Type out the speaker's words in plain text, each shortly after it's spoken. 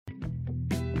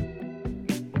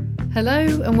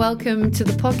Hello and welcome to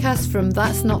the podcast from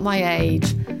That's Not My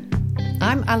Age.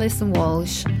 I'm Alison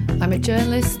Walsh. I'm a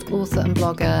journalist, author and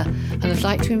blogger, and I'd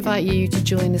like to invite you to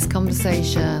join this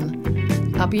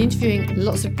conversation. I'll be interviewing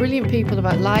lots of brilliant people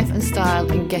about life and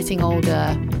style in getting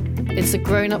older. It's a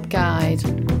grown-up guide.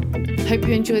 Hope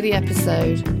you enjoy the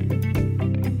episode.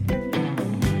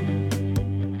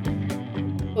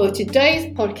 For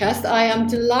today's podcast, I am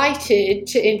delighted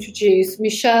to introduce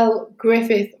Michelle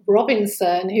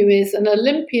Griffith-Robinson, who is an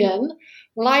Olympian,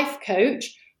 life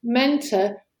coach,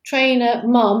 mentor, trainer,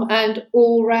 mum, and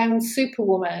all-round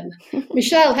superwoman.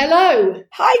 Michelle, hello.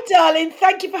 Hi, darling.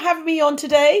 Thank you for having me on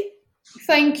today.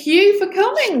 Thank you for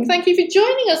coming. Thank you for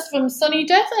joining us from sunny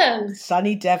Devon.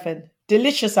 Sunny Devon.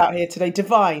 Delicious out here today.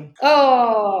 Divine.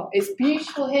 Oh, it's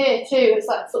beautiful here too. It's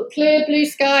like sort of clear blue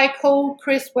sky, cold,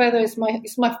 crisp weather. It's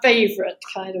my favourite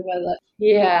kind of weather.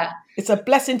 Yeah. It's a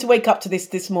blessing to wake up to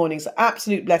this morning. It's an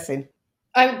absolute blessing.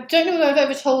 I don't know if I've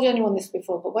ever told anyone this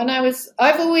before, but I was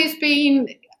always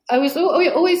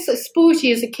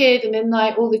sporty as a kid, and in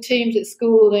like all the teams at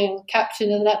school and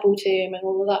captain of the netball team and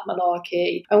all of that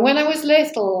malarkey. And when I was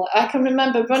little, I can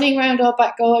remember running around our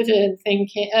back garden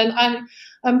thinking, and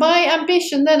my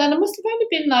ambition then, and I must have only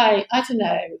been like, I don't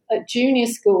know, at junior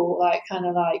school, like kind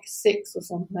of like 6 or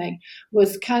something,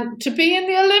 was to be in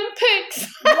the Olympics.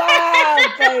 Wow,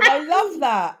 babe, I love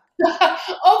that.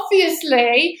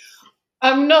 Obviously,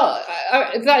 I'm not.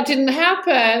 That didn't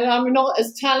happen. I'm not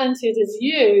as talented as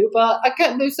you, but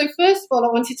so first of all,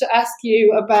 I wanted to ask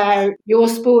you about your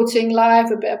sporting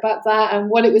life, a bit about that, and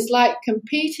what it was like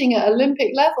competing at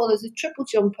Olympic level as a triple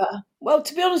jumper. Well,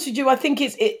 to be honest with you, I think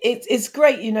it's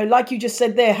great. You know, like you just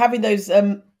said there, having those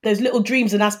little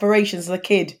dreams and aspirations as a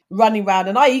kid, running around,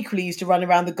 and I equally used to run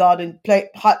around the garden,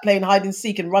 playing hide and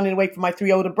seek, and running away from my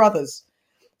 3 older brothers.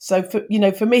 So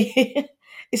for me.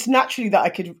 It's naturally that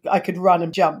I could run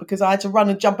and jump because I had to run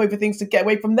and jump over things to get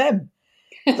away from them.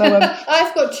 So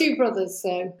I've got 2 brothers,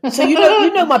 so you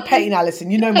know my pain,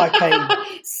 Alison. You know my pain.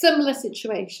 Similar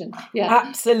situation, yeah.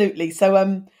 Absolutely. So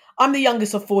I'm the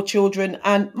youngest of 4 children,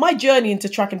 and my journey into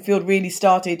track and field really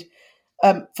started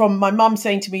from my mum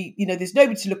saying to me, you know, there's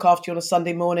nobody to look after you on a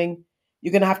Sunday morning.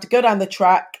 You're going to have to go down the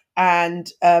track and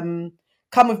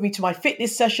come with me to my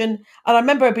fitness session. And I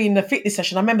remember being in a fitness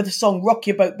session. I remember the song "Rock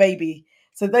Your Boat, Baby."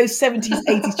 So those 70s,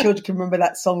 80s children can remember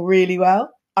that song really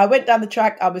well. I went down the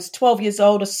track. I was 12 years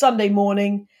old, a Sunday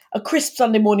morning, a crisp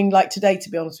Sunday morning like today, to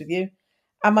be honest with you.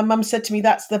 And my mum said to me,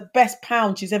 that's the best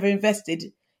pound she's ever invested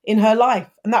in her life.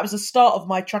 And that was the start of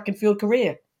my track and field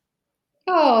career.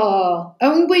 Oh,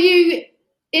 and were you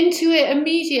into it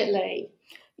immediately?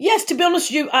 Yes, to be honest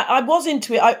with you, I was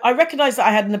into it. I recognised that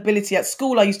I had an ability at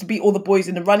school. I used to beat all the boys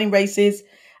in the running races.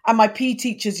 And my PE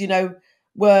teachers, you know,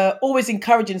 were always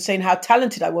encouraging, saying how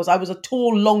talented I was. I was a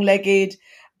tall, long-legged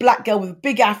black girl with a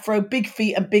big afro, big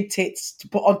feet and big tits to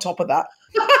put on top of that,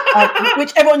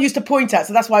 which everyone used to point at.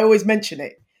 So that's why I always mention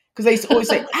it, because they used to always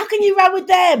say, how can you run with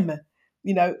them?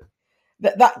 You know,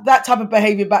 that type of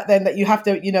behaviour back then that you have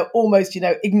to, you know, almost, you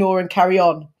know, ignore and carry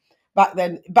on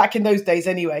back in those days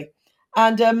anyway.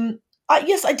 And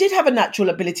yes, I did have a natural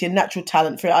ability and natural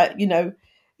talent for it.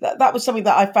 That was something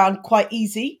that I found quite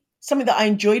easy. Something that I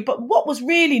enjoyed. But what was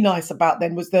really nice about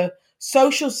then was the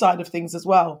social side of things as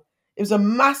well. It was a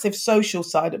massive social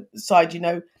side, you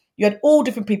know. You had all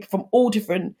different people from all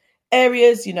different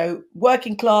areas, you know,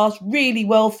 working class, really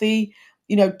wealthy,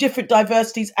 you know, different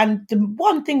diversities. And the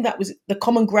one thing that was the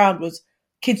common ground was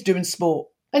kids doing sport.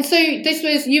 And so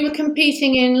you were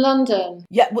competing in London?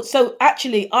 Yeah, so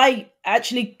I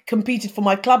competed for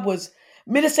my club was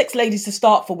Middlesex Ladies to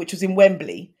start for, which was in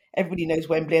Wembley. Everybody knows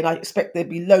Wembley, and I expect there'd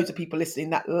be loads of people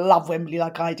listening that love Wembley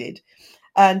like I did.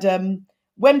 And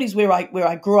Wembley's where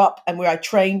I grew up and where I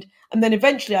trained. And then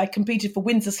eventually I competed for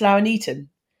Windsor, Slough and Eton,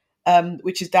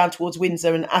 which is down towards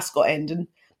Windsor and Ascot End. And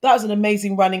that was an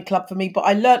amazing running club for me. But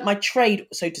I learnt my trade,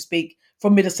 so to speak,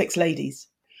 from Middlesex Ladies.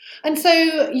 And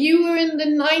so you were in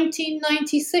the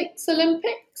 1996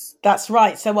 Olympics? That's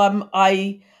right. So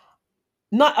I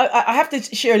have to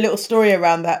share a little story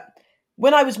around that.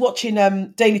 When I was watching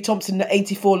Daley Thompson the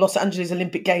 84 Los Angeles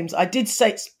Olympic Games, I did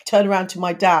turn around to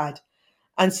my dad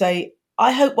and say,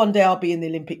 I hope one day I'll be in the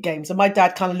Olympic Games. And my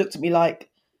dad kind of looked at me like,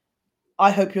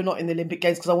 I hope you're not in the Olympic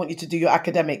Games because I want you to do your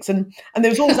academics. And there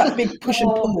was always that big push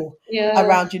and pull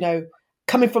around, you know,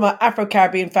 coming from an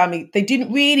Afro-Caribbean family. They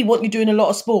didn't really want you doing a lot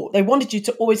of sport. They wanted you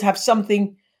to always have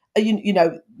something, you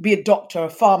know, be a doctor, a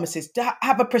pharmacist, to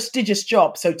have a prestigious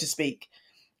job, so to speak.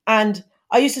 And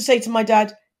I used to say to my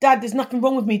dad, there's nothing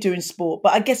wrong with me doing sport,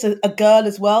 but I guess a girl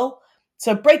as well.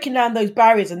 So breaking down those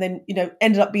barriers and then, you know,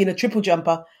 ended up being a triple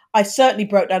jumper, I certainly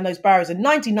broke down those barriers. And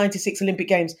 1996 Olympic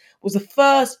Games was the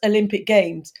first Olympic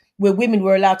Games where women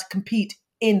were allowed to compete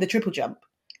in the triple jump.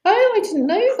 Oh, I didn't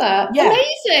know that. Yeah.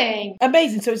 Amazing.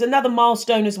 Amazing. So it's another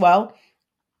milestone as well.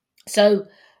 So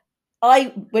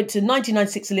I went to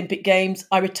 1996 Olympic Games.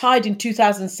 I retired in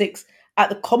 2006 at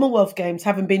the Commonwealth Games,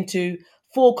 having been to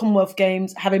 4 Commonwealth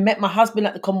Games, having met my husband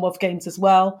at the Commonwealth Games as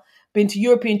well, been to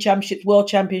European Championships, World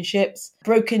Championships,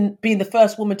 being the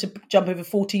first woman to jump over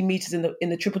 14 meters in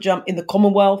the triple jump in the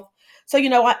Commonwealth. So,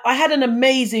 I had an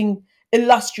amazing,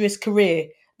 illustrious career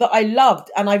that I loved,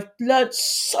 and I've learned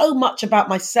so much about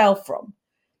myself from,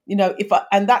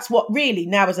 and that's what really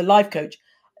now as a life coach,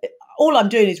 all I'm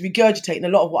doing is regurgitating a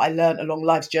lot of what I learned along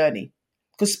life's journey,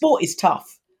 because sport is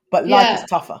tough, but life is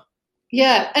tougher.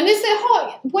 Yeah. And is it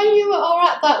hard when you are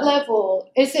at that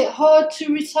level? Is it hard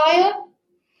to retire?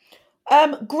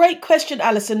 Great question,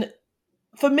 Alison.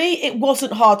 For me, it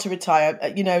wasn't hard to retire,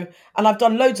 and I've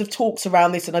done loads of talks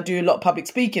around this, and I do a lot of public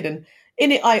speaking. And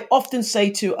in it, I often say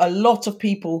to a lot of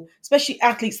people, especially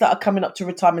athletes that are coming up to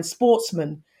retirement,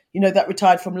 sportsmen, that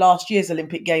retired from last year's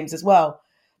Olympic Games as well.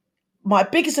 My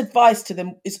biggest advice to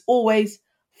them is always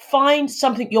find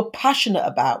something you're passionate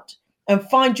about and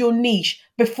find your niche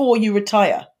before you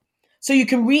retire. So you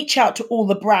can reach out to all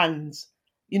the brands,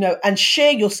 and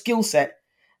share your skill set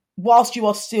whilst you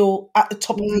are still at the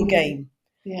top of your game.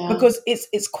 Yeah. Because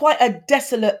it's quite a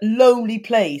desolate, lonely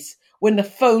place when the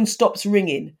phone stops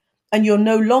ringing and you're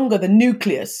no longer the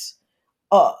nucleus,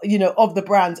 of the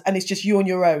brands, and it's just you on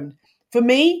your own. For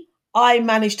me, I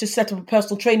managed to set up a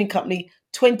personal training company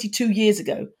 22 years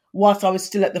ago, whilst I was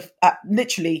still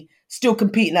literally still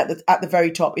competing at the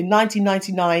very top. In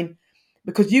 1999,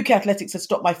 because UK Athletics had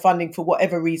stopped my funding for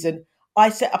whatever reason, I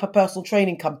set up a personal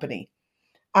training company.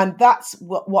 And that's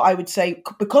what I would say,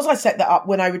 because I set that up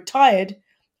when I retired,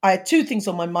 I had 2 things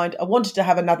on my mind. I wanted to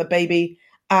have another baby,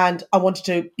 and I wanted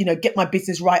to, get my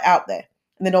business right out there.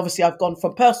 And then obviously I've gone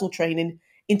from personal training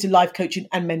into life coaching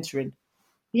and mentoring.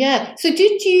 Yeah. So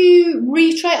did you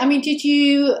retrain? I mean, did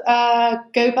you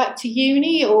go back to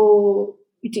uni, or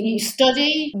did you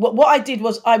study? What I did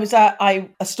was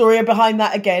a story behind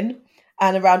that again,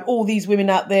 and around all these women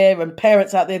out there and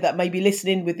parents out there that may be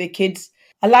listening with their kids.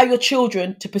 Allow your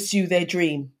children to pursue their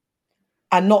dream,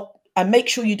 and make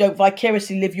sure you don't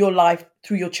vicariously live your life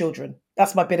through your children.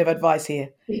 That's my bit of advice here.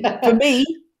 Yeah. For me,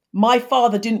 my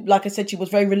father didn't, like I said, she was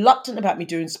very reluctant about me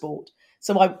doing sport.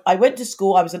 So I went to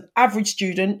school. I was an average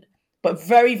student, but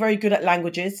very, very good at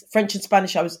languages. French and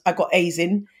Spanish, I got A's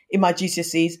in my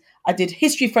GCSEs. I did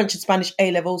history, French and Spanish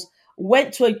A-levels,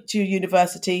 went to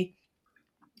university,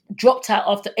 dropped out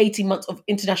after 18 months of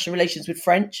international relations with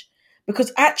French,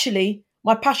 because actually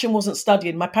my passion wasn't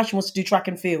studying. My passion was to do track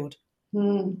and field.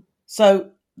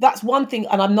 So that's one thing.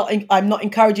 And I'm not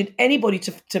encouraging anybody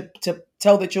to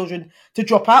tell their children to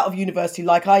drop out of university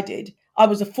like I did. I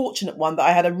was a fortunate one that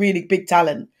I had a really big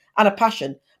talent and a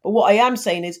passion. But what I am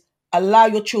saying is allow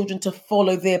your children to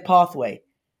follow their pathway.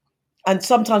 And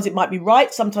sometimes it might be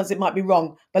right, sometimes it might be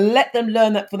wrong, but let them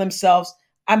learn that for themselves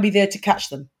and be there to catch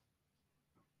them.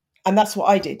 And that's what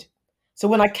I did. So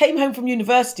when I came home from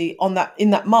university in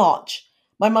that March,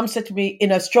 my mum said to me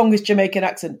in her strongest Jamaican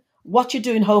accent, "What you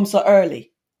doing home so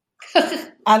early?"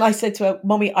 And I said to her,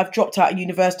 "Mommy, I've dropped out of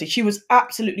university." She was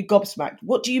absolutely gobsmacked.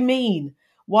 "What do you mean?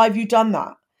 Why have you done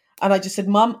that?" And I just said,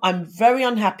 "Mum, I'm very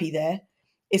unhappy there.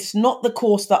 It's not the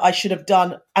course that I should have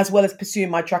done, as well as pursuing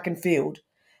my track and field."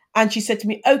 And she said to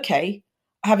me, "Okay,"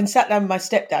 having sat down with my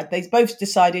stepdad, they both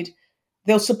decided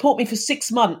they'll support me for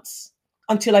 6 months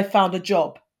until I found a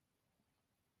job.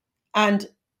 And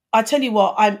I tell you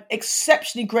what, I'm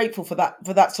exceptionally grateful for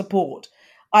that support.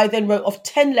 I then wrote off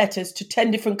 10 letters to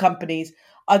 10 different companies.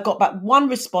 I got back one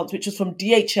response, which was from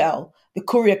DHL, the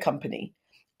courier company.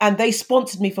 And they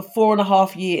sponsored me for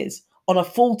 4.5 years on a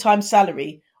full-time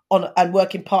salary and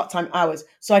working part-time hours.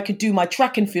 So I could do my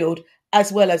track and field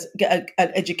as well as get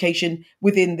an education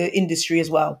within the industry as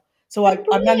well. So I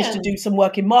managed to do some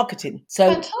work in marketing.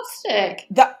 So fantastic.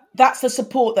 That's the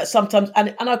support that sometimes,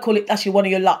 and I call it actually one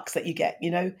of your lucks that you get,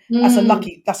 That's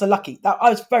a lucky, I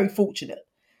was very fortunate.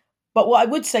 But what I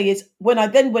would say is when I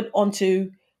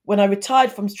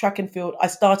retired from track and field, I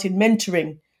started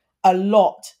mentoring a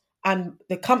lot. And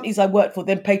the companies I worked for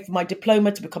then paid for my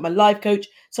diploma to become a life coach.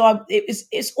 So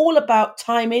it's all about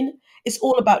timing. It's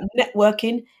all about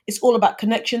networking. It's all about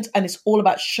connections. And it's all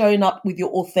about showing up with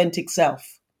your authentic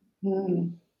self.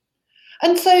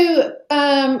 And so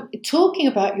talking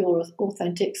about your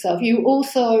authentic self, you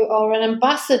also are an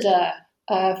ambassador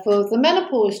for the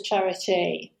menopause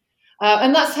charity.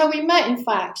 And that's how we met, in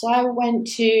fact. I went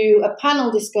to a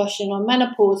panel discussion on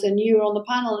menopause and you were on the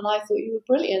panel and I thought you were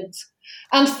brilliant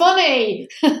and funny.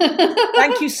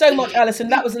 Thank you so much, Alison.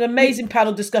 That was an amazing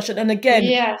panel discussion. And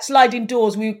again, sliding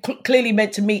doors, we were clearly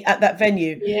meant to meet at that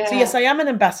venue. Yeah. So yes, I am an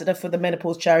ambassador for the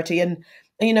menopause charity. And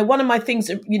one of my things,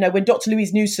 when Dr.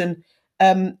 Louise Newson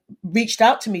reached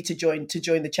out to me to join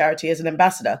the charity as an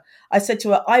ambassador, I said to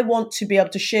her, I want to be able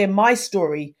to share my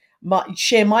story,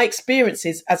 share my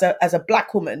experiences as a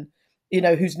Black woman,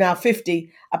 who's now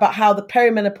 50, about how the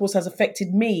perimenopause has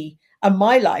affected me and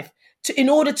my life, in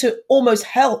order to almost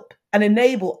help and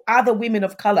enable other women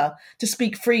of color to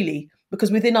speak freely.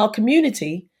 Because within our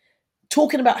community,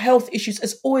 talking about health issues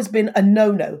has always been a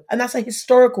no-no, and that's a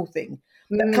historical thing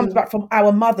that comes back from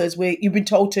our mothers, where you've been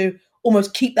told to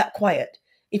almost keep that quiet.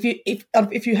 If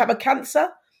you have a cancer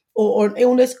or an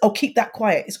illness, keep that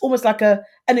quiet. It's almost like an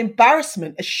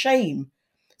embarrassment, a shame.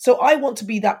 So I want to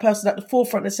be that person at the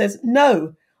forefront that says,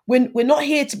 no, we're not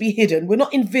here to be hidden. We're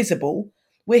not invisible.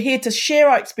 We're here to share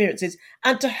our experiences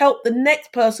and to help the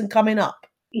next person coming up.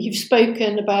 You've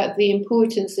spoken about the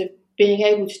importance of being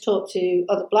able to talk to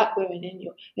other Black women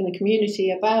in the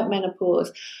community about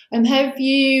menopause. And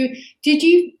did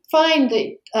you find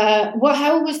that,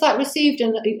 how was that received?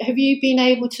 And have you been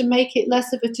able to make it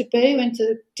less of a taboo and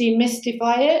to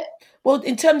demystify it? Well,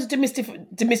 in terms of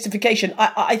demystification,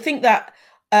 I think that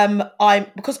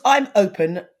because I'm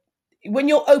open, when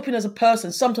you're open as a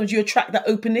person, sometimes you attract that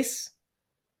openness.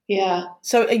 Yeah.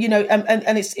 So,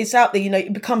 and it's out there,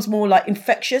 it becomes more like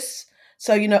infectious.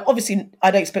 So, obviously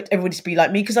I don't expect everybody to be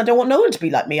like me because I don't want no one to be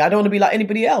like me. I don't want to be like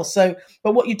anybody else. So,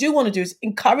 but what you do want to do is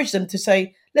encourage them to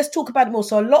say, let's talk about it more.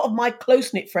 So a lot of my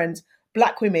close-knit friends,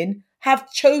 Black women,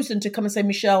 have chosen to come and say,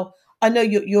 Michelle, I know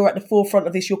you're at the forefront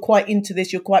of this. You're quite into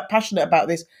this. You're quite passionate about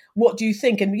this. What do you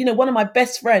think? And, one of my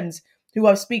best friends who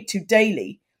I speak to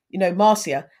daily,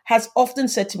 Marcia, has often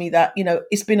said to me that,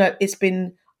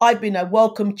 I've been a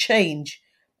welcome change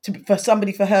for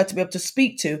her to be able to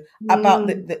speak to about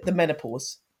the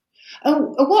menopause.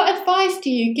 What advice do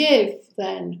you give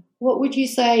then? What would you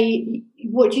say?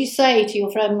 What do you say to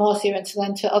your friend Marcia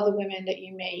and to other women that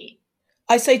you meet?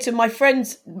 I say to my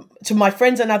friends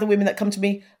and other women that come to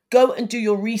me, go and do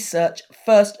your research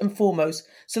first and foremost,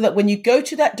 so that when you go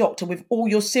to that doctor with all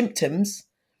your symptoms,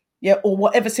 or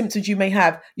whatever symptoms you may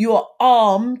have, you are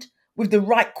armed with the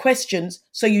right questions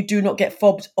so you do not get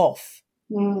fobbed off.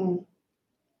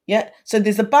 Yeah. So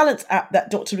there's a balance app that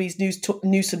Dr. Louise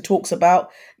Newson talks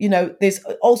about. There's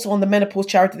also on the menopause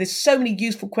charity, there's so many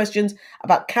useful questions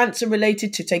about cancer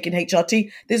related to taking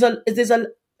HRT. There's a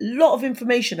lot of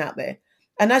information out there.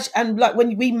 And like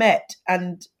when we met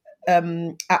and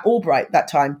at Albright that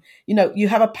time, you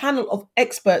have a panel of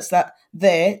experts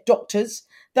doctors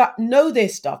that know their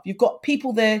stuff. You've got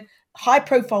people there, high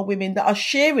profile women that are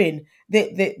sharing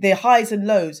their highs and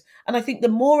lows. And I think the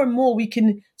more and more we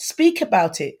can speak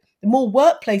about it, the more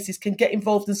workplaces can get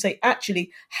involved and say,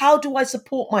 actually, how do I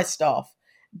support my staff?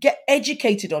 Get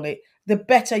educated on it, the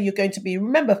better you're going to be.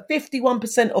 Remember,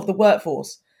 51% of the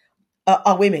workforce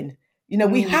are women.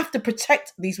 We have to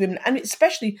protect these women, and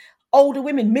especially older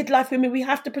women, midlife women. We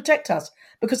have to protect us,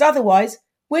 because otherwise,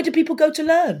 where do people go to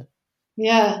learn?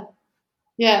 Yeah.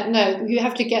 No, you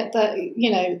have to get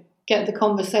the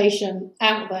conversation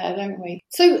out there, don't we?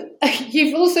 So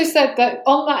you've also said that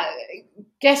on that,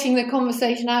 getting the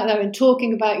conversation out there and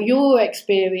talking about your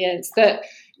experience, that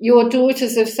your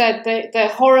daughters have said that they're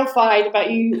horrified about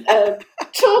you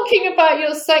talking about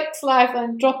your sex life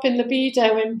and dropping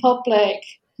libido in public.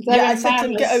 I said to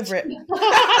them, get over it.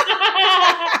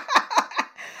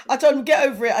 I told them, get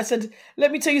over it. I said,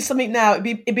 let me tell you something now.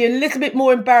 It'd be a little bit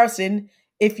more embarrassing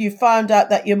if you found out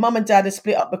that your mum and dad are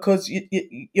split up because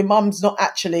your mum's not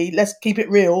actually, let's keep it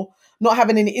real, not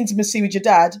having any intimacy with your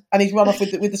dad, and he's run off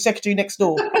with the secretary next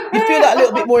door. You feel that a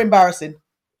little bit more embarrassing.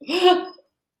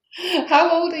 How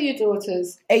old are your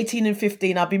daughters? 18 and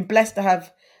 15. I've been blessed to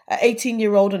have an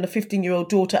 18-year-old and a 15-year-old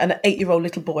daughter and an 8-year-old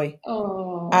little boy.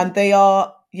 Oh. And they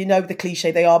are, the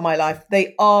cliche, they are my life.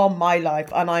 They are my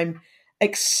life. And I'm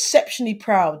exceptionally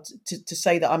proud to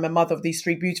say that I'm a mother of these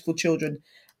 3 beautiful children.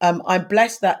 I'm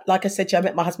blessed that, like I said to you, I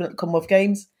met my husband at the Commonwealth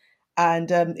Games and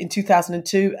in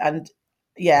 2002. And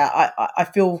I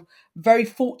feel very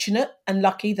fortunate and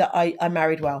lucky that I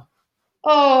married well.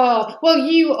 Oh, well,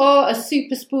 you are a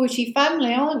super sporty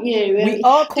family, aren't you? And we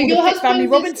are called the Fit Family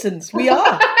Robinsons. We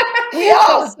are. We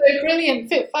are. That's so brilliant,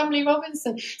 Fit Family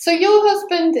Robinson. So your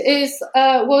husband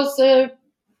was a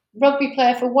rugby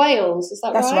player for Wales, is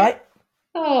that right? That's right.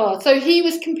 Oh, so he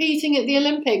was competing at the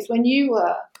Olympics when you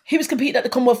were? He was competing at the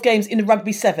Commonwealth Games in the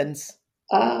rugby sevens.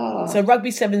 So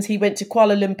rugby sevens, he went to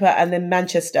Kuala Lumpur and then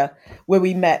Manchester, where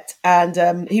we met.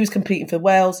 And he was competing for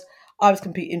Wales. I was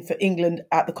competing for England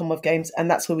at the Commonwealth Games, and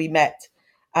that's where we met.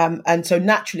 And so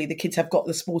naturally, the kids have got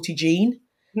the sporty gene.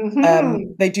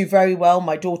 They do very well.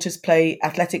 My daughters play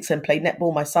athletics and play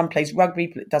netball. My son plays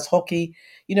rugby, does hockey.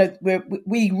 You know,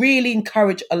 we really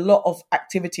encourage a lot of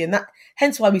activity, and that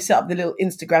hence why we set up the little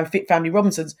Instagram Fit Family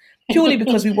Robinsons, purely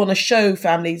because we want to show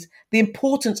families the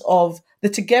importance of the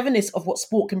togetherness of what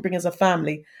sport can bring as a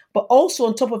family, but also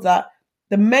on top of that,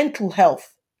 the mental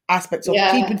health aspects of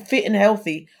keeping fit and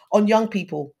healthy on young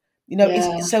people. You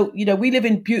know, so you know, we live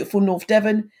in beautiful North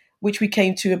Devon, which we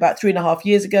came to about 3.5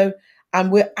 years ago. And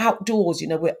we're outdoors, you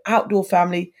know, we're outdoor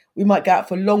family. We might go out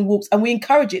for long walks, and we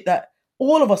encourage it that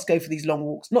all of us go for these long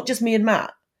walks, not just me and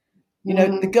Matt. You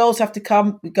know, the girls have to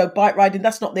come, we go bike riding.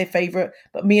 That's not their favourite,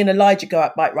 but me and Elijah go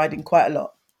out bike riding quite a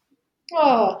lot.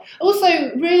 Oh, also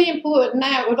really important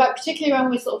now, like particularly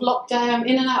when we're sort of lockdown,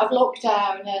 in and out of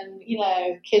lockdown, and you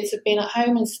know, kids have been at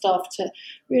home and stuff.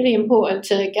 Really important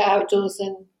to get outdoors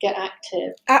and get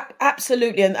active.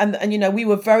 Absolutely, and you know, we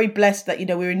were very blessed that, you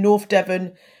know, we were in North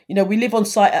Devon. You know, we live on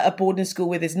site at a boarding school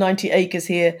where there's 90 acres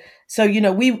here, so you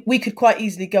know, we could quite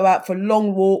easily go out for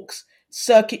long walks,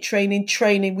 circuit training.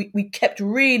 We kept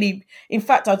really, in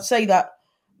fact, I'd say that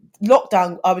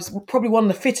lockdown, I was probably one of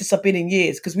the fittest I've been in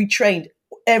years because we trained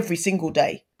every single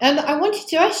day. And I wanted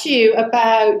to ask you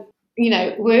about, you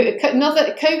know, we're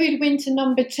another COVID winter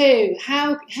number 2.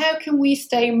 How can we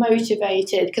stay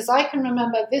motivated? Because I can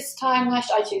remember this time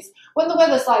last year, when the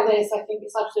weather's like this, I think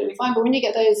it's absolutely fine. But when you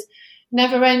get those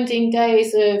never-ending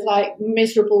days of like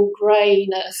miserable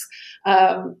greyness,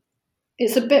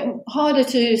 it's a bit harder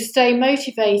to stay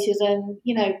motivated and,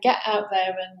 you know, get out there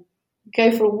and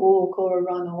go for a walk or a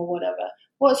run or whatever.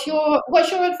 What's your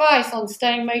advice on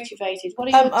staying motivated?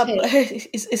 What are your tips?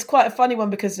 It's quite a funny one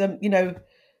because you know,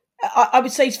 I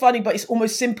would say it's funny, but it's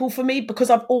almost simple for me because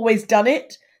I've always done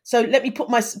it. So let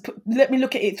me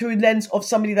look at it through the lens of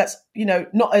somebody that's, you know,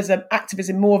 not as an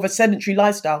activist, more of a sedentary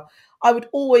lifestyle. I would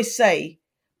always say,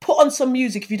 put on some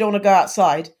music if you don't want to go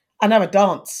outside and have a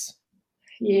dance.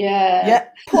 Yeah.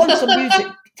 Put on some music.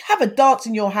 Have a dance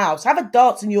in your house. Have a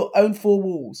dance in your own 4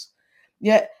 walls.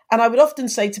 Yeah. And I would often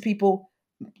say to people,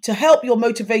 to help your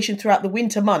motivation throughout the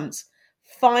winter months,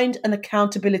 find an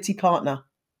accountability partner.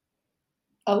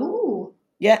 Oh.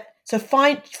 Yeah. So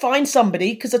find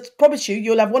somebody, because I promise you,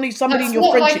 you'll have somebody in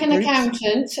your friendship groups. That's not like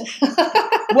an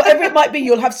accountant. Whatever it might be,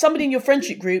 you'll have somebody in your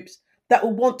friendship groups that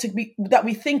will want to be, that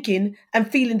we thinking and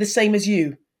feeling the same as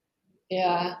you.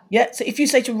 Yeah. Yeah. So if you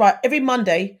say to them, right, every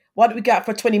Monday, why don't we go out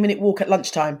for a 20-minute walk at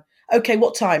lunchtime? Okay,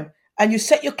 what time? And you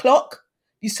set your clock,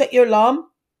 you set your alarm.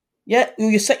 Yeah, or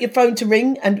you set your phone to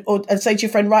ring and say to your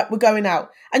friend, right, we're going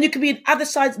out. And you can be in other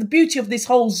sides. The beauty of this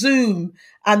whole Zoom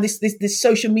and this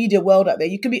social media world out there,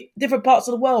 you can be different parts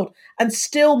of the world and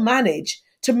still manage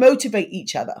to motivate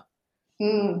each other.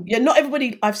 Yeah, not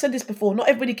everybody, I've said this before, not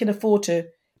everybody can afford to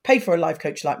pay for a life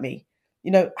coach like me,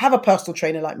 you know, have a personal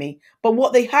trainer like me. But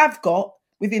what they have got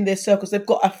within their circles, they've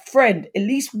got a friend, at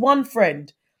least one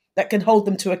friend that can hold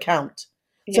them to account.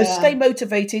 So stay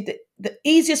motivated. The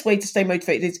easiest way to stay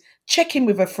motivated is check in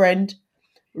with a friend,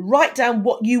 write down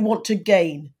what you want to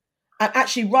gain, and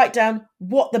actually write down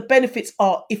what the benefits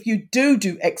are if you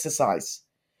do exercise.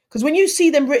 Because when you see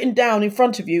them written down in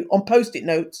front of you on Post-it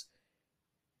notes,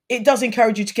 it does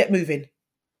encourage you to get moving.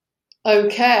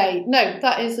 Okay. No,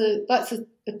 that's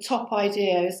a top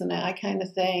idea, isn't it? I kind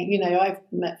of think, you know, I've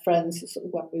met friends sort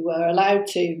of when we were allowed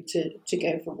to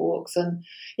go for walks, and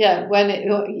yeah,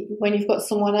 when you've got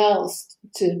someone else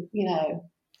to, you know,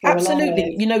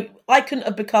 absolutely. You know, I couldn't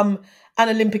have become an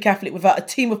Olympic athlete without a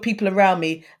team of people around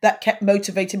me that kept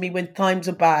motivating me when times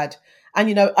are bad. And,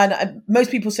 you know, and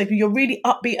most people say, you're really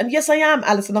upbeat. And yes, I am,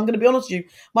 Alison. I'm going to be honest with you.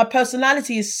 My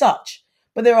personality is such.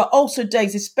 But there are also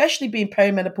days, especially being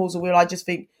perimenopausal, where I just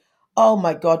think, oh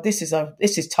my God, this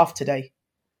is tough today.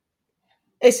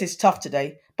 This is tough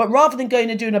today. But rather than going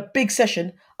and doing a big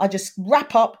session, I just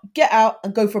wrap up, get out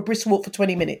and go for a brisk walk for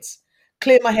 20 minutes.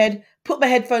 Clear my head, put my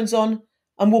headphones on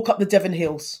and walk up the Devon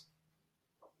Hills.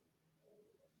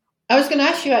 I was going to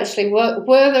ask you actually,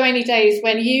 were there any days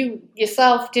when you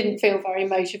yourself didn't feel very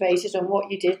motivated on what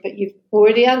you did, but you've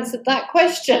already answered that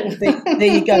question?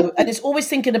 There you go. And it's always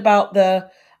thinking about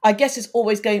it's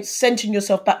always centering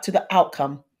yourself back to the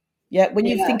outcome. Yeah. When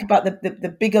you think about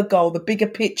the bigger goal, the bigger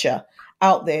picture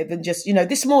out there than just, you know,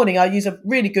 this morning, I use a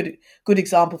really good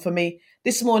example for me.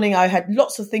 This morning, I had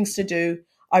lots of things to do.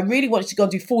 I really wanted to go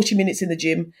and do 40 minutes in the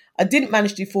gym. I didn't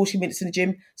manage to do 40 minutes in the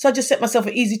gym. So I just set myself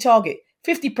an easy target.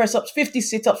 50 press-ups, 50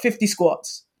 sit-ups, 50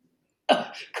 squats. I'm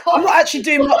not actually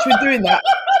doing much with doing that.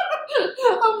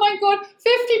 Oh my God,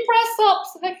 50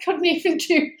 press-ups. I couldn't even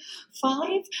do 5.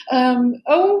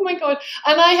 Oh my God.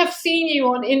 And I have seen you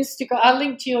on Instagram. I'll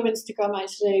link to your Instagram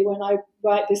actually when I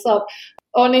write this up.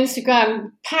 On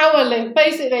Instagram, powerlifting.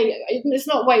 Basically, it's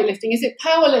not weightlifting. Is it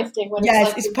powerlifting? When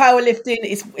Yes, it's powerlifting.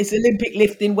 It's Olympic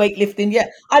lifting, weightlifting. Yeah,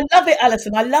 I love it,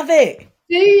 Alison. I love it.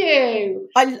 Do you?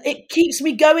 It keeps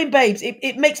me going, babes.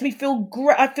 It makes me feel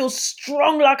great. I feel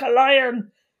strong like a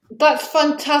lion. That's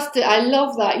fantastic. I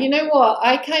love that. You know what?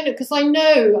 I kind of, because I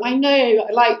know,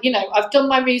 like, I've done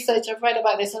my research, I've read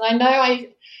about this, and I know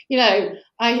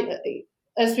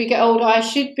as we get older, I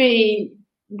should be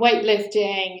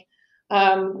weightlifting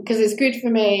because it's good for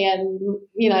me and,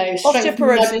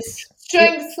 osteoporosis.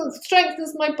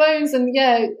 Strengthens my bones and,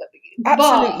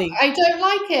 absolutely. But I don't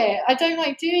like it. I don't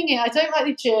like doing it. I don't like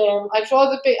the gym. I'd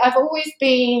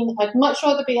much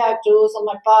rather be outdoors on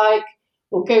my bike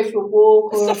or go for a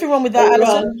walk. There's nothing wrong with that,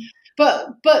 Alison.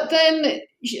 But then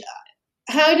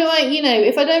how do I,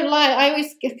 if I don't like, I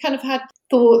always kind of had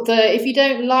thought that if you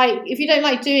don't like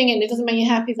doing it and it doesn't make you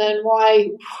happy, then why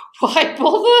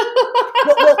bother?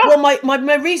 well,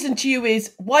 my reason to you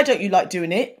is, why don't you like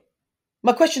doing it?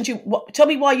 My question to you, tell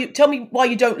me why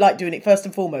you don't like doing it first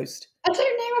and foremost. I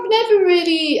don't know.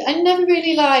 I never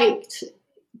really liked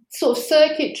sort of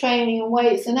circuit training and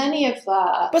weights and any of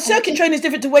that. But circuit training is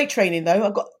different to weight training, though.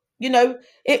 I've got,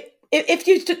 if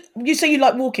you say you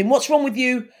like walking, what's wrong with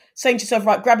you saying to yourself,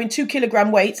 right, grabbing 2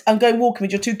 kilogram weights and going walking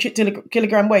with your 2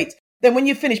 kilogram weights? Then when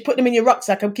you finish, put them in your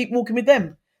rucksack and keep walking with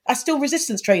them. That's still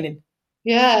resistance training.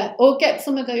 Yeah, or get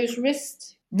some of those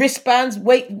wristbands,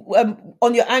 weight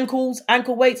on your ankles,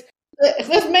 ankle weights.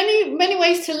 There's many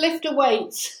ways to lift a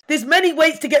weight. There's many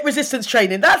ways to get resistance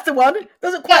training. That's the one.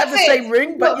 Doesn't quite have the same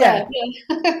ring, but yeah.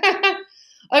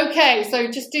 Okay,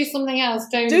 so just do something else.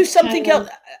 Do something else,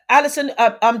 Alison.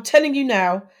 I'm telling you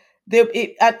now.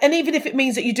 And even if it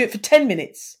means that you do it for 10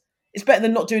 minutes, it's better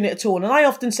than not doing it at all. And I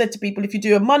often said to people, if you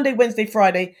do a Monday, Wednesday,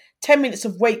 Friday, 10 minutes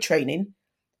of weight training,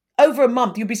 over a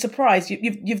month, you'll be surprised.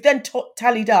 You've then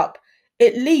tallied up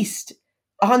at least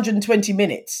 120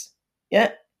 minutes.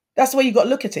 Yeah. That's the way you got to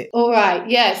look at it. All right.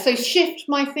 Yeah. So shift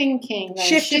my thinking. Then.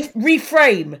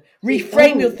 Reframe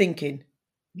your thinking.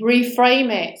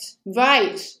 Reframe it.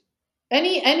 Right.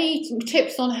 Any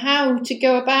tips on how to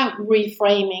go about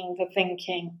reframing the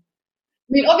thinking? I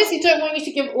mean, obviously, don't want you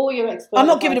to give all your expert. I'm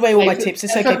not giving away all my tips.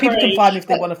 It's okay. People can find me if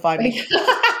they want to find me.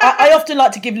 I often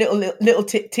like to give little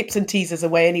tips and teasers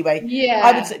away anyway. Yeah.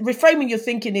 I would say reframing your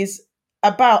thinking is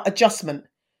about adjustment.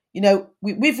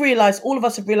 We've realised, all of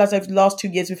us have realised over the last 2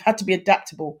 years, we've had to be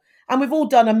adaptable. And we've all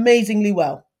done amazingly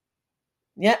well.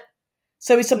 Yeah.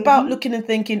 So it's about looking and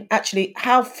thinking, actually,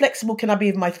 how flexible can I be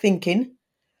with my thinking?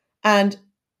 And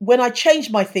when I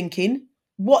change my thinking,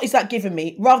 what is that giving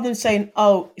me? Rather than saying,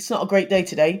 oh, it's not a great day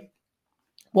today.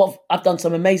 Well, I've done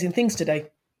some amazing things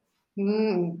today.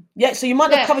 Yeah, so you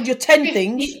might have covered your 10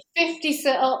 things. 50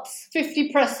 sit-ups,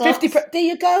 50 press-ups. There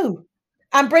you go.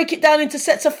 And break it down into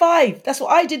sets of 5. That's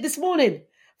what I did this morning.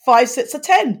 5 sets of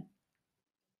 10.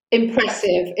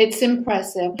 Impressive. It's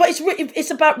impressive. But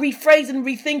it's about rephrasing and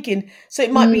rethinking. So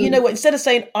it might be, instead of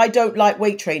saying, I don't like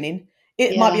weight training,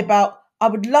 it might be about, I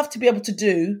would love to be able to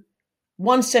do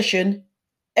 1 session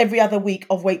every other week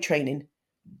of weight training.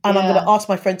 And I'm going to ask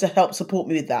my friend to help support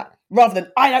me with that. Rather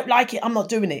than, I don't like it, I'm not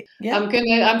doing it. Yeah?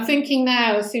 I'm thinking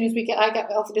now, as soon as I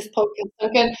get off of this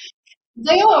podcast,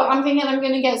 I'm thinking I'm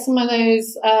going to get some of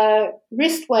those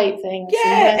wrist weight things.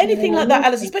 Yeah, anything like that,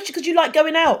 Alice, especially because you like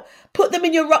going out. Put them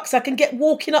in your rucksack and get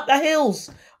walking up the hills.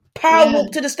 Power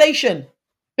walk to the station.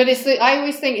 But I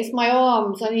always think it's my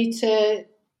arms. I need to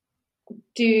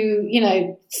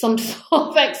do, some sort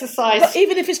of exercise. But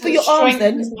even if it's for your arms,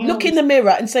 then look in the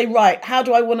mirror and say, right, how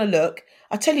do I want to look?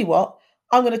 I tell you what,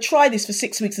 I'm going to try this for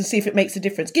 6 weeks and see if it makes a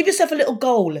difference. Give yourself a little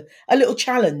goal, a little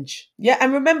challenge. Yeah.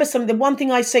 And remember the one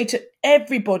thing I say to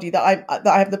everybody that I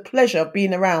have the pleasure of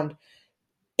being around,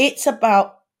 it's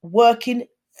about working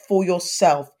for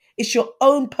yourself. It's your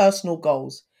own personal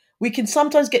goals. We can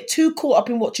sometimes get too caught up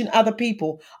in watching other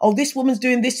people. Oh, this woman's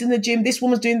doing this in the gym. This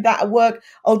woman's doing that at work.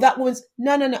 Oh, that woman's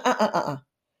no.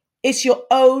 It's your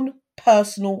own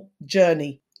personal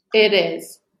journey. It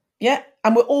is. Yeah.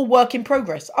 And we're all work in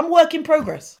progress. I'm work in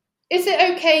progress. Is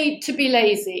it okay to be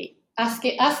lazy?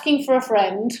 Asking for a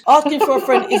friend. Asking for a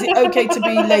friend, is it okay to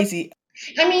be lazy?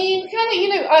 I mean,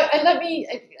 kind of, let me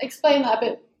explain that a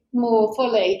bit more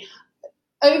fully.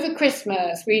 Over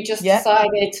Christmas, we just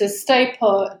decided to stay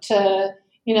put, to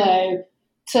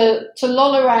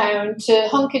loll around, to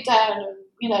hunker down,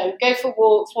 go for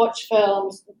walks, watch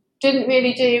films. Didn't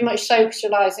really do much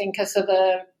socialising because of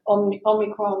the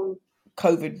Omicron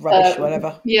COVID rubbish,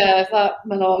 whatever. Yeah, that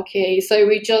malarkey. So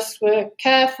we just were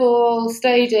careful,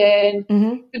 stayed in.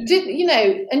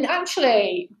 Mm-hmm. And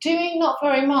actually doing not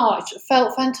very much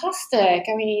felt fantastic.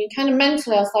 I mean, kind of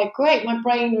mentally, I was like, great, my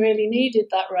brain really needed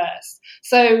that rest.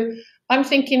 So I'm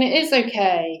thinking it is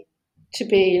okay to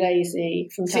be lazy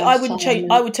from time to time. I wouldn't change.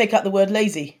 I would take out the word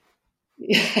lazy.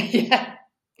 Yeah.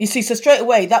 You see, so straight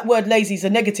away, that word lazy is a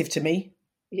negative to me.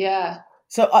 Yeah.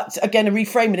 So again,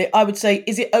 reframing it, I would say,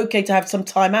 is it okay to have some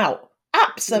time out?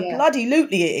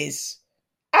 Absolutely, it is.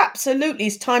 Absolutely,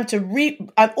 it's time to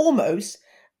and almost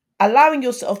allowing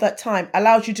yourself that time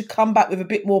allows you to come back with a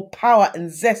bit more power and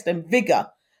zest and vigor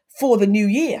for the new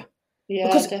year. Yeah,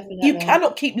 because definitely. You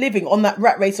cannot keep living on that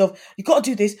rat race of, you got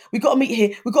to do this, we got to meet here,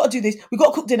 we got to do this, we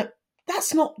got to cook dinner.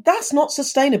 That's not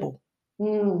sustainable.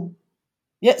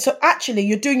 Yeah, so actually,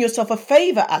 you're doing yourself a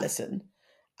favour, Alison,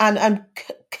 and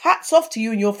hats off to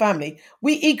you and your family.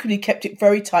 We equally kept it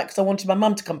very tight because I wanted my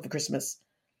mum to come for Christmas.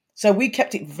 So we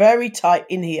kept it very tight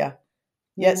in here.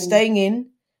 Yeah, staying in,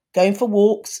 going for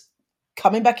walks,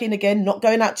 coming back in again, not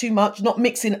going out too much, not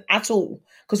mixing at all,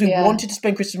 because we wanted to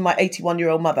spend Christmas with my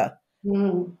 81-year-old mother.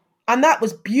 And that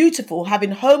was beautiful,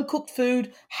 having home-cooked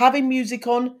food, having music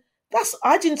on.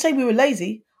 I didn't say we were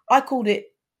lazy. I called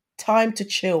it time to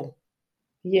chill.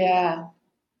 Yeah.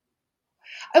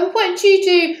 And what do you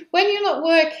do when you're not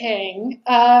working?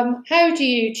 How do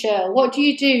you chill? What do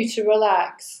you do to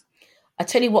relax? I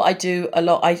tell you what I do a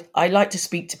lot. I like to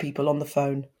speak to people on the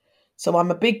phone. So I'm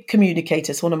a big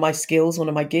communicator. It's one of my skills, one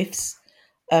of my gifts.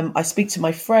 I speak to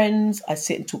my friends. I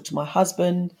sit and talk to my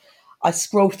husband. I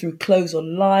scroll through clothes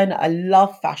online. I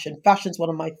love fashion. Fashion's one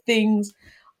of my things.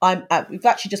 We've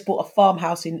actually just bought a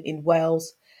farmhouse in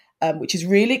Wales, which is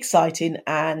really exciting,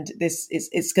 and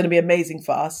it's going to be amazing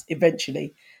for us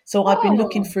eventually. So I've been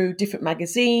looking through different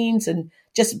magazines and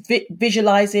just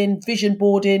visualizing, vision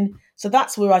boarding. So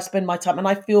that's where I spend my time, and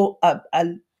I feel a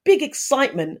big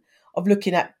excitement of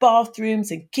looking at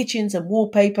bathrooms and kitchens and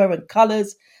wallpaper and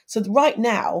colours. So right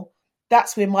now,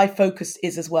 that's where my focus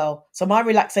is as well. So my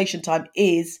relaxation time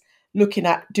is looking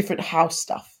at different house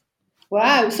stuff.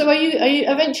 Wow. So are you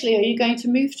eventually going to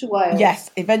move to Wales?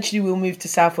 Yes, eventually we'll move to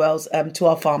South Wales, to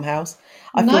our farmhouse.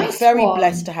 I feel very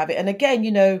blessed to have it. And again,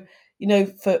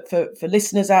 for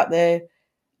listeners out there,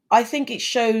 I think it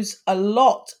shows a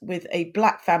lot with a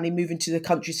black family moving to the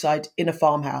countryside in a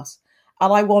farmhouse.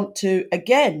 And I want to,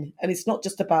 again, and it's not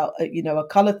just about a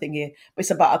colour thing here, but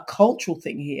it's about a cultural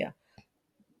thing here.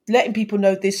 Letting people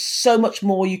know there's so much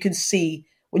more you can see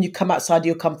when you come outside of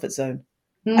your comfort zone.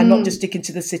 And not just sticking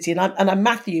to the city. And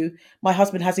Matthew, my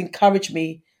husband, has encouraged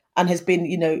me and has been,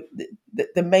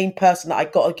 the main person that I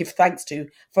got to give thanks to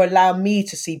for allowing me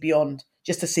to see beyond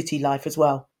just the city life as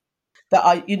well. That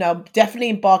I'm definitely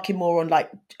embarking more on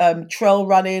like trail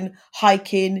running,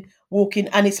 hiking, walking,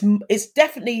 and it's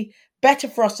definitely better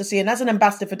for us to see. And as an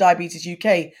ambassador for Diabetes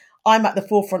UK, I'm at the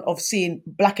forefront of seeing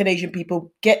Black and Asian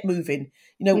people get moving.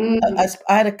 I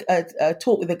had a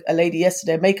talk with a lady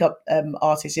yesterday, a makeup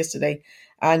artist yesterday,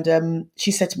 and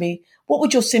she said to me, "What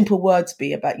would your simple words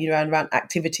be about around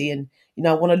activity and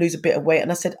I want to lose a bit of weight?"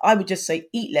 And I said, "I would just say,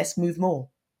 eat less, move more."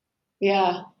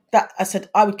 Yeah. That I said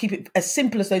I would keep it as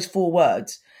simple as those 4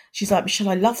 words. She's like, "Michelle,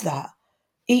 I love that.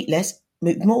 Eat less,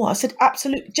 move more." I said,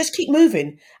 "Absolutely, just keep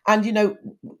moving." And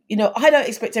I don't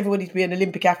expect everybody to be an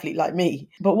Olympic athlete like me,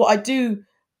 but what I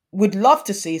would love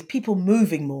to see is people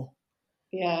moving more.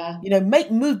 Yeah.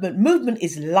 Make movement. Movement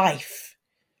is life.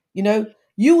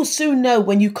 You will soon know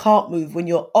when you can't move, when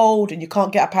you're old and you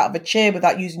can't get up out of a chair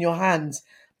without using your hands.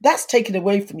 That's taken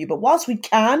away from you. But whilst we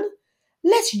can,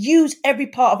 let's use every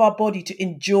part of our body to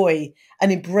enjoy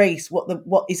and embrace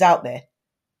what is out there.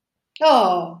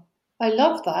 Oh, I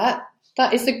love that.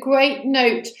 That is a great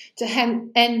note to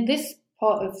end this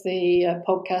part of the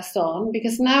podcast on,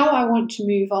 because now I want to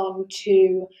move on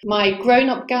to my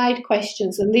grown-up guide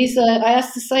questions. And I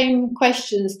ask the same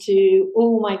questions to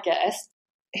all my guests.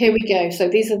 Here we go. So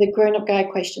these are the grown-up guide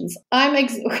questions.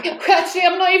 Actually,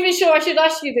 I'm not even sure I should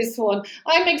ask you this one.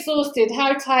 I'm exhausted.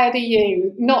 How tired are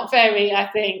you? Not very, I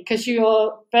think, because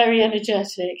you're very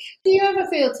energetic. Do you ever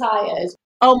feel tired?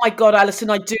 Oh my God, Alison,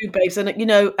 I do, babes.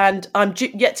 And I'm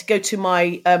yet to go to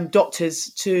my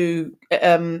doctors to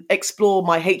explore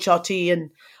my HRT and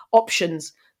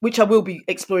options, which I will be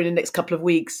exploring in the next couple of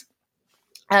weeks.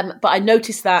 But I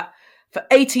noticed that for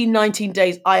 18, 19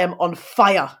 days, I am on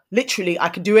fire. Literally, I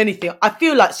can do anything. I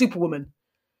feel like Superwoman.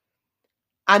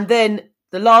 And then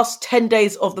the last 10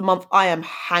 days of the month, I am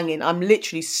hanging. I'm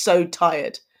literally so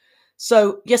tired.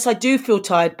 So yes, I do feel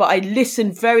tired, but I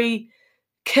listen very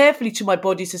carefully to my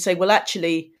body to say, well,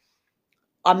 actually,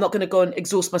 I'm not going to go and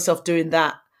exhaust myself doing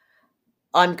that.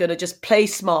 I'm going to just play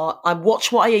smart. I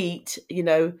watch what I eat,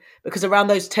 because around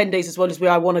those 10 days as well is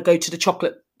where I want to go to the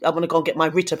chocolate. I want to go and get my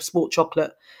Ritter sport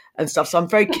chocolate and stuff. So I'm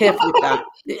very careful with that.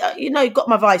 You've got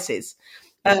my vices.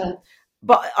 Yeah.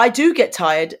 But I do get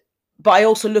tired. But I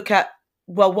also look at,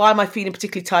 well, why am I feeling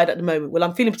particularly tired at the moment? Well,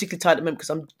 I'm feeling particularly tired at the moment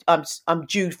because I'm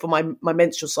due for my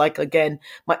menstrual cycle again.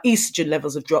 My estrogen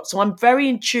levels have dropped. So I'm very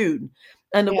in tune.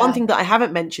 And the one thing that I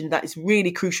haven't mentioned that is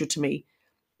really crucial to me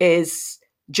is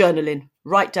journaling.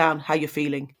 Write down how you're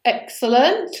feeling.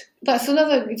 Excellent. That's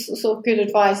another sort of good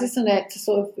advice, isn't it? To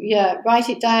sort of, write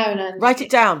it down. Write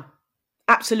it down.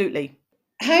 Absolutely.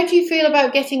 How do you feel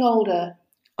about getting older?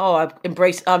 Oh, I'm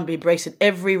embracing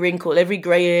every wrinkle, every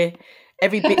grey hair,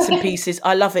 every bits and pieces.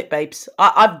 I love it, babes.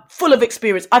 I'm full of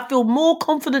experience. I feel more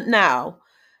confident now,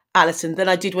 Alison, than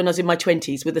I did when I was in my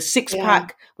 20s with a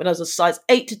six-pack, when I was a size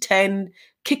 8 to 10,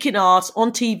 kicking ass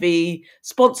on TV,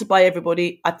 sponsored by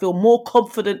everybody. I feel more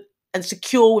confident and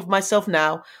secure with myself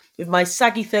now with my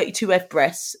saggy 32F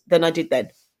breasts than I did then.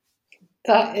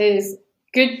 That is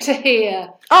good to hear.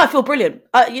 Oh, I feel brilliant.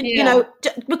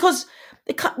 Because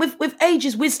with age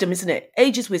is wisdom, isn't it?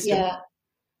 Age is wisdom. Yeah.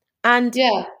 And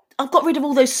I've got rid of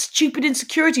all those stupid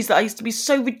insecurities that I used to be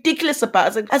so ridiculous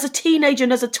about as a teenager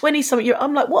and as a 20-something year.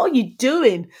 I'm like, what are you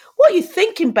doing? What are you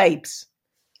thinking, babes?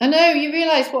 I know, you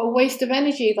realise what a waste of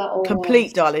energy that all Complete,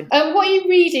 was. darling. And what are you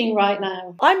reading right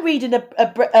now? I'm reading a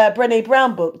Brené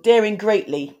Brown book, Daring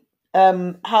Greatly,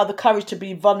 how the courage to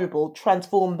be vulnerable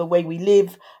transform the way we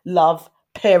live, love,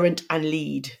 parent and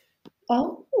lead.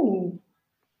 Oh.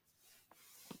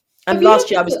 And last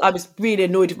year I was really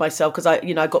annoyed with myself because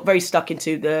I got very stuck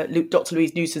into the Dr.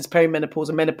 Louise Newson's perimenopause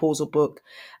and menopausal book,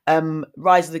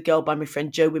 Rise of the Girl by my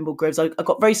friend Jo Wimble Groves. I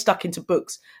got very stuck into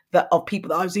books of people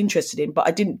that I was interested in, but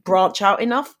I didn't branch out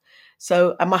enough.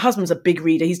 So, and my husband's a big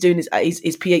reader. He's doing his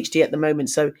PhD at the moment,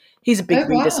 so he's a big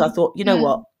reader. So I thought, you know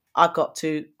what, I got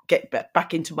to get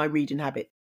back into my reading habit.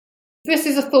 This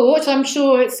is a thought. I'm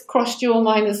sure it's crossed your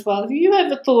mind as well. Have you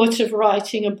ever thought of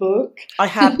writing a book? I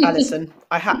have, Alison.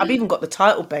 I've even got the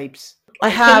title, babes. I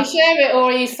have. Can you share it, or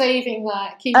are you saving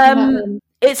that? Keeping that in?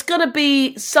 It's going to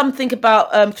be something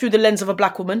about through the lens of a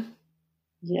black woman.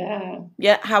 Yeah.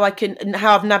 Yeah, how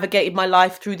I've navigated my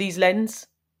life through these lenses.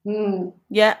 Mm.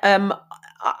 Yeah.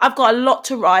 I've got a lot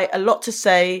to write, a lot to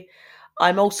say.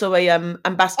 I'm also a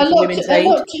ambassador for Women's Aid.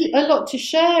 A lot to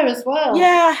share as well.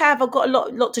 Yeah, I have. I've got a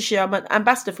lot to share. I'm an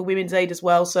ambassador for Women's Aid as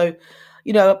well. So,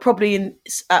 probably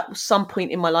at some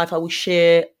point in my life, I will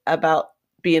share about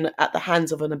being at the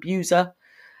hands of an abuser.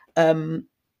 So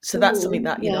that's something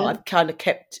that I've kind of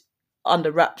kept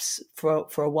under wraps for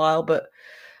a while. But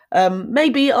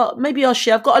maybe I'll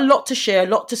share. I've got a lot to share, a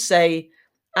lot to say,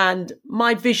 and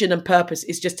my vision and purpose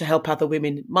is just to help other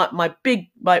women.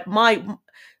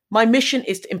 My mission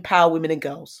is to empower women and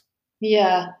girls.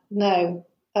 Yeah, no,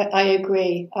 I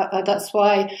agree. That's sort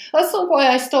of why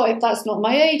I started That's Not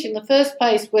My Age in the first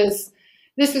place.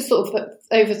 This was sort of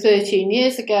over 13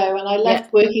 years ago, and I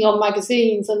left working on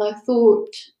magazines, and I thought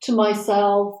to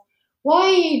myself,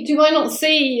 why do I not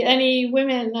see any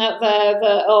women out there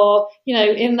that are,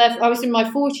 I was in my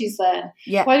 40s then.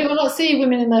 Yeah. Why do I not see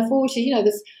women in their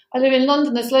 40s? I live in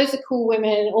London. There's loads of cool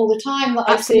women all the time that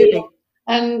I see.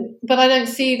 But I don't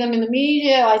see them in the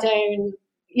media. I don't,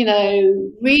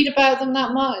 read about them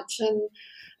that much.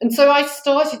 And so I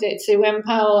started it to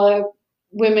empower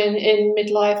women in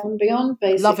midlife and beyond,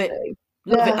 basically.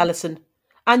 Love it, Alison.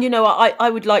 And, I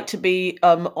would like to be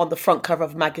on the front cover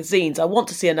of magazines. I want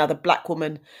to see another black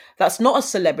woman that's not a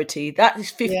celebrity, that is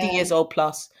 50 years old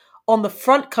plus, on the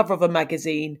front cover of a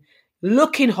magazine,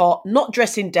 looking hot, not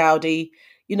dressing dowdy,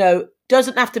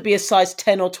 doesn't have to be a size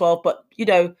 10 or 12, but,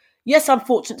 yes, I'm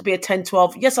fortunate to be a 10,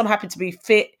 12. Yes, I'm happy to be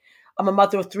fit. I'm a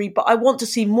mother of 3, but I want to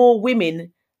see more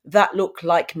women that look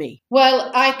like me.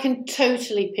 Well, I can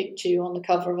totally picture you on the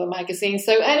cover of a magazine.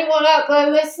 So anyone out there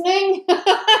listening?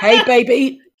 Hey,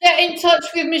 baby. Get in touch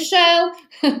with Michelle.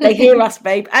 They hear us,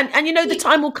 babe. And the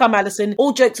time will come, Alison.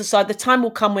 All jokes aside, the time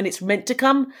will come when it's meant to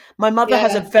come. My mother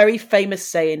has a very famous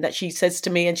saying that she says to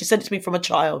me, and she said it to me from a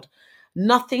child,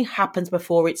 nothing happens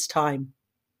before it's time.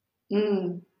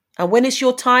 Mm. And when it's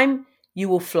your time, you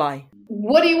will fly.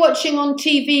 What are you watching on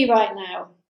TV right now?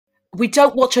 We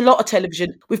don't watch a lot of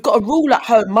television. We've got a rule at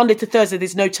home, Monday to Thursday,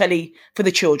 there's no telly for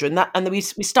the children. We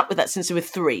stuck with that since we were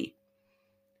 3.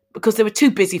 because they were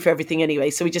too busy for everything anyway.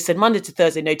 So we just said Monday to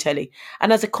Thursday, no telly.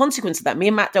 And as a consequence of that, me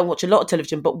and Matt don't watch a lot of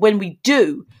television, but when we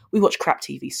do, we watch crap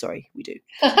TV. Sorry, we do.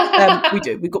 We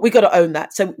do. We got to own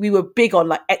that. So we were big on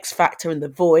like X Factor and The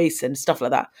Voice and stuff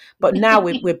like that. But now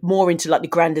we're more into like the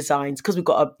grand designs because we've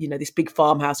got this big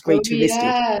farmhouse, grade 2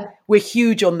 listed. We're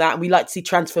huge on that, and we like to see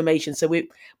transformation. So we're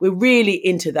really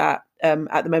into that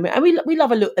at the moment, and we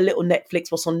love a little Netflix.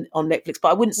 What's on Netflix? But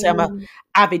I wouldn't say I'm an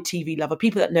avid TV lover.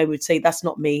 People that know would say that's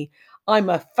not me. I'm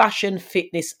a fashion,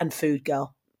 fitness, and food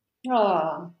girl.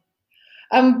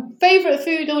 Favorite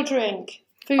food or drink?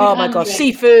 Oh my gosh,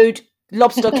 seafood,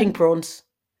 lobster, king prawns.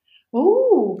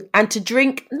 Ooh. And to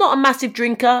drink, not a massive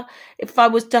drinker. If I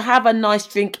was to have a nice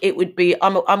drink, it would be,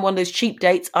 I'm one of those cheap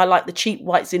dates. I like the cheap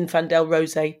white Zinfandel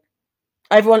rosé.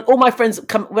 All my friends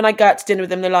come, when I go out to dinner with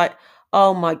them, they're like,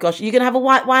 oh my gosh, you're going to have a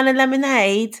white wine and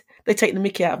lemonade? They take the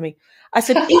mickey out of me. I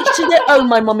said, each to their own,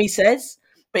 my mummy says.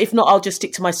 But if not, I'll just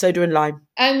stick to my soda and lime.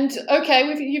 And okay,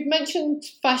 you've mentioned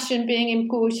fashion being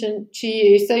important to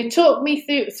you. So talk me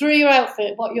through your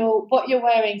outfit, what you're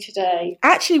wearing today.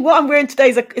 Actually, what I'm wearing today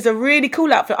is a really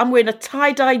cool outfit. I'm wearing a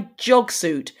tie-dye jog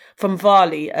suit from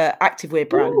Varley, activewear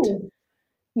brand. Ooh,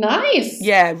 nice.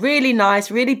 Yeah, really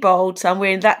nice, really bold. So I'm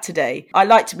wearing that today. I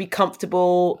like to be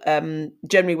comfortable.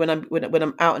 Generally, when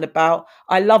I'm out and about,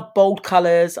 I love bold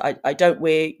colours. I don't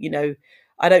wear,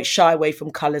 I don't shy away from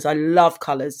colours. I love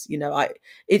colours. You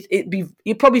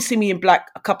probably see me in black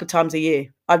a couple of times a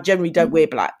year. I generally don't wear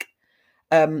black.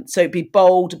 So it'd be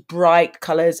bold, bright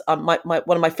colours. One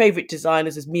of my favourite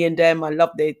designers is Me and Them. I love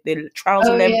their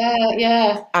trouser length.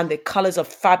 Yeah. And their colours are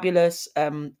fabulous.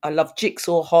 I love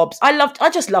Jigsaw Hobbs. I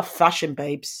just love fashion,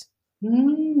 babes.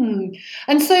 And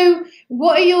so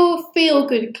what are your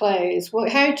feel-good clothes?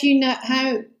 How do you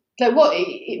know,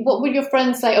 what would your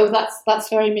friends say? Oh, that's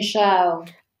very Michelle.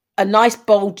 A nice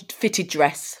bold fitted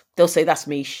dress. They'll say that's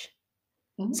Mish.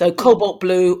 So cobalt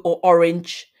blue or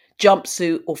orange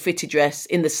jumpsuit or fitted dress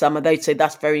in the summer. They'd say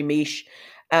that's very Mish.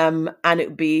 And it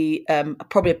would be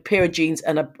probably a pair of jeans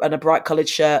and a bright coloured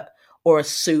shirt or a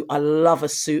suit. I love a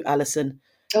suit, Alison.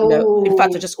 In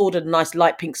fact, I just ordered a nice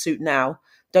light pink suit now.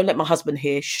 Don't let my husband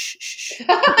hear. Shh.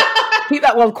 Keep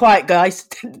that one quiet, guys.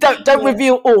 Don't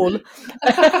reveal all.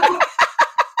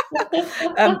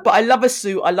 But I love a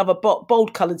suit. I love a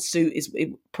bold coloured suit is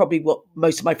probably what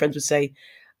most of my friends would say.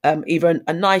 Either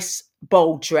a nice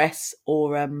bold dress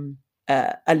or a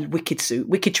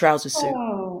wicked trouser suit.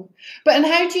 And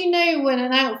how do you know when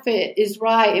an outfit is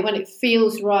right, when it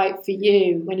feels right for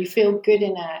you, when you feel good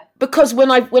in it? Because when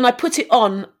I put it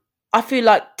on, I feel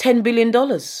like $10 billion.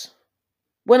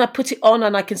 When I put it on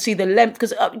and I can see the length,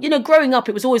 because, growing up,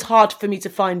 it was always hard for me to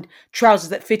find trousers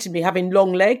that fitted me, having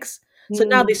long legs. So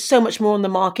now there's so much more on the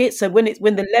market. So when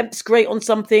the length's great on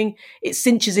something, it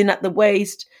cinches in at the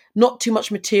waist, not too much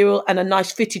material, and a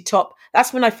nice fitted top.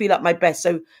 That's when I feel at my best.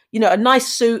 So, a nice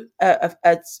suit,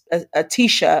 a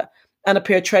T-shirt and a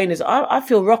pair of trainers, I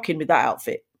feel rocking with that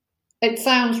outfit. It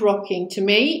sounds rocking to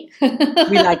me. We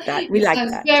like that.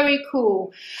 Sounds very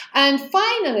cool. And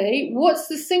finally, what's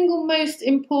the single most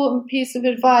important piece of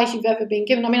advice you've ever been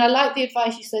given? I mean, I like the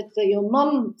advice you said that your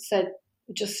mum said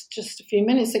just a few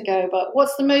minutes ago, but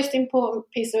what's the most important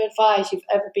piece of advice you've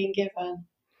ever been given?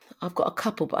 I've got a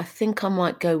couple, but I think I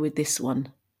might go with this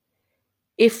one.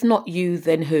 If not you,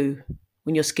 then who?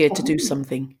 When you're scared to do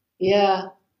something. Yeah.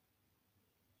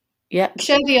 Yeah.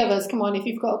 Share the others. Come on, if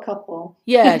you've got a couple.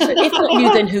 Yeah. So if not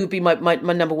you, then who would be my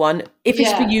number one. If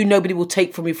it's for you, nobody will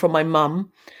take from you from my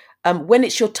mum. When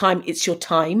it's your time, it's your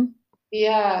time.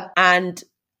 Yeah. And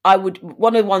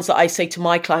one of the ones that I say to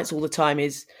my clients all the time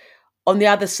is, on the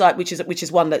other side, which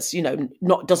is one that's,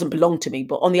 doesn't belong to me,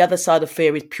 but on the other side of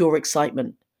fear is pure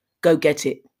excitement. Go get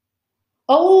it.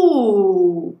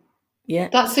 Oh. Yeah.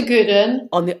 That's a good one.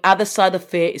 On the other side of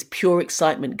fear is pure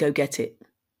excitement. Go get it.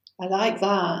 I like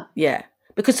that. Yeah.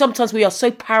 Because sometimes we are so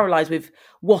paralyzed with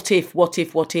what ifs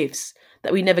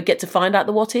that we never get to find out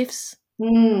the what ifs.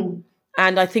 And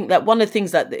I think that one of the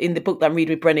things that in the book that I'm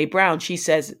reading with Brené Brown, she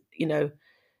says,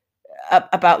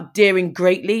 about daring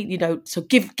greatly, so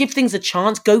give things a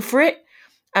chance, go for it.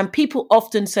 And people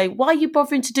often say, why are you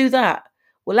bothering to do that?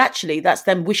 Well, actually, that's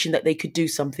them wishing that they could do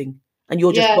something. And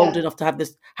you're just bold enough to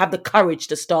have the courage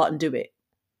to start and do it.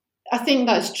 I think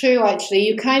that's true, actually.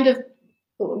 You kind of,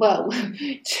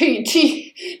 to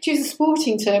choose a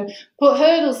sporting term, put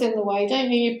hurdles in the way,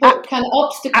 don't you? You put kind of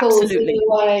obstacles in the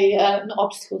way, not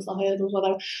obstacles, not hurdles,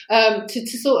 whatever, to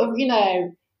sort of,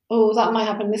 that might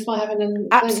happen, this might happen, and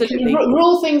absolutely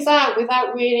rule things out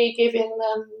without really giving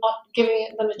them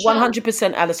a chance.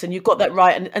 100%, Alison, you've got that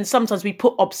right. And sometimes we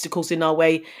put obstacles in our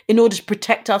way in order to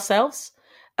protect ourselves.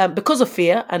 because of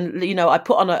fear. And, I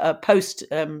put on a post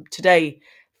today,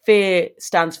 fear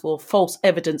stands for false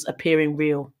evidence appearing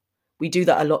real. We do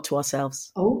that a lot to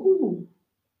ourselves. Oh,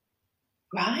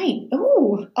 right.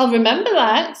 Oh, I'll remember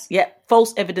that. Yeah,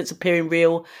 false evidence appearing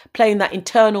real, playing that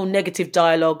internal negative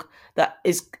dialogue that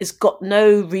is got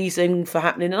no reason for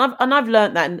happening. And I've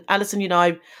learned that. And Alison,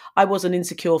 I was an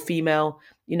insecure female,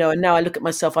 and now I look at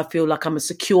myself, I feel like I'm a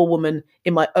secure woman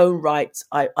in my own right.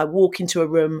 I walk into a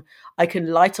room, I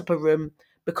can light up a room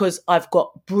because I've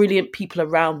got brilliant people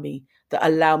around me that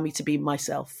allow me to be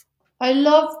myself. I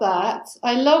love that.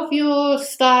 I love your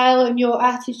style and your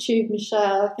attitude,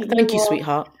 Michelle. Thank you,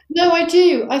 sweetheart. No, I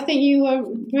do. I think you are.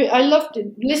 I loved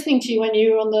listening to you when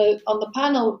you were on the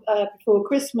panel before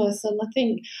Christmas, and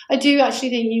I do actually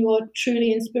think you are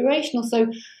truly inspirational. So,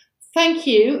 thank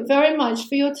you very much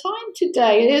for your time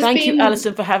today. Thank you,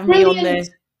 Alison, for having me on there.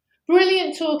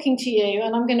 Brilliant talking to you,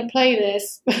 and I'm going to play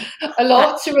this a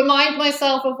lot to remind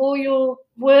myself of all your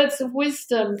words of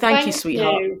wisdom. Thank you,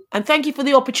 sweetheart. And thank you for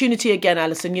the opportunity again,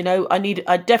 Alison.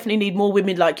 I definitely need more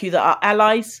women like you that are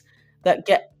allies, that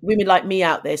get women like me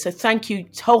out there. So thank you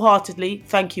wholeheartedly.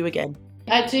 Thank you again.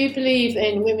 I do believe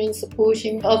in women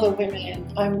supporting other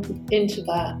women. I'm into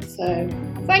that. So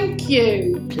thank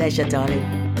you. Pleasure, darling.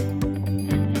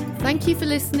 Thank you for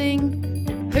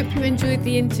listening. Hope you enjoyed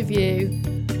the interview.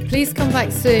 Please come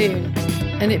back soon,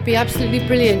 and it'd be absolutely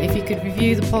brilliant if you could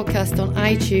review the podcast on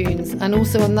iTunes and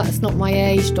also on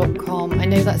that'snotmyage.com. I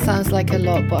know that sounds like a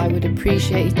lot, but I would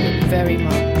appreciate it very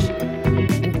much.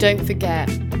 And don't forget,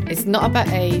 it's not about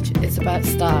age, it's about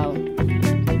style.